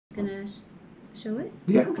Gonna show it?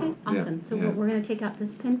 Yeah. Okay, awesome. Yeah. So Yeah. we're gonna take out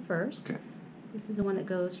this pin first. Okay. This is the one that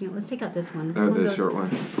goes, let's take out this one. This Oh, one the goes, short one?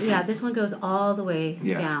 Yeah, this one goes all the way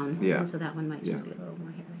Yeah. down. Yeah. And so that one might just Yeah. be a little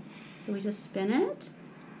more hairy. So we just spin it,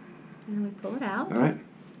 and then we pull it out. All right.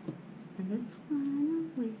 And this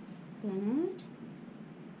one, we spin it.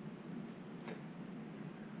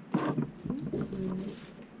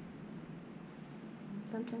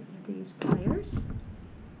 Sometimes you have to use pliers.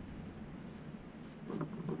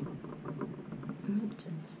 It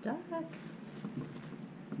just stuck. I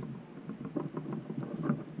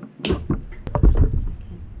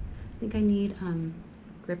think I need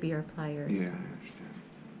grippier pliers. Yeah, I understand.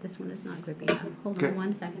 This one is not grippy enough. Hold on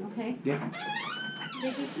 1 second, okay? Yeah.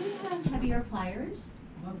 If you have heavier pliers,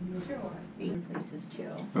 sure. In places too.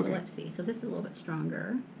 So Okay. let's see. So this is a little bit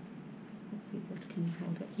stronger. Let's see if this can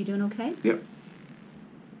hold it. You doing okay? Yep.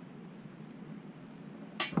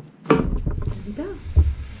 There you go.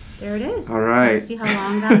 There it is. All right. See how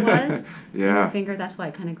long that was? Yeah. And your finger, that's why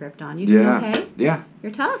it kind of gripped on. You doing okay? Yeah.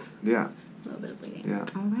 You're tough? Yeah. A little bit of bleeding. Yeah.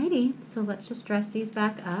 Alrighty. So let's just dress these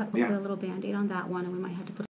back up. We'll Yeah. put a little Band-Aid on that one, and we might have to put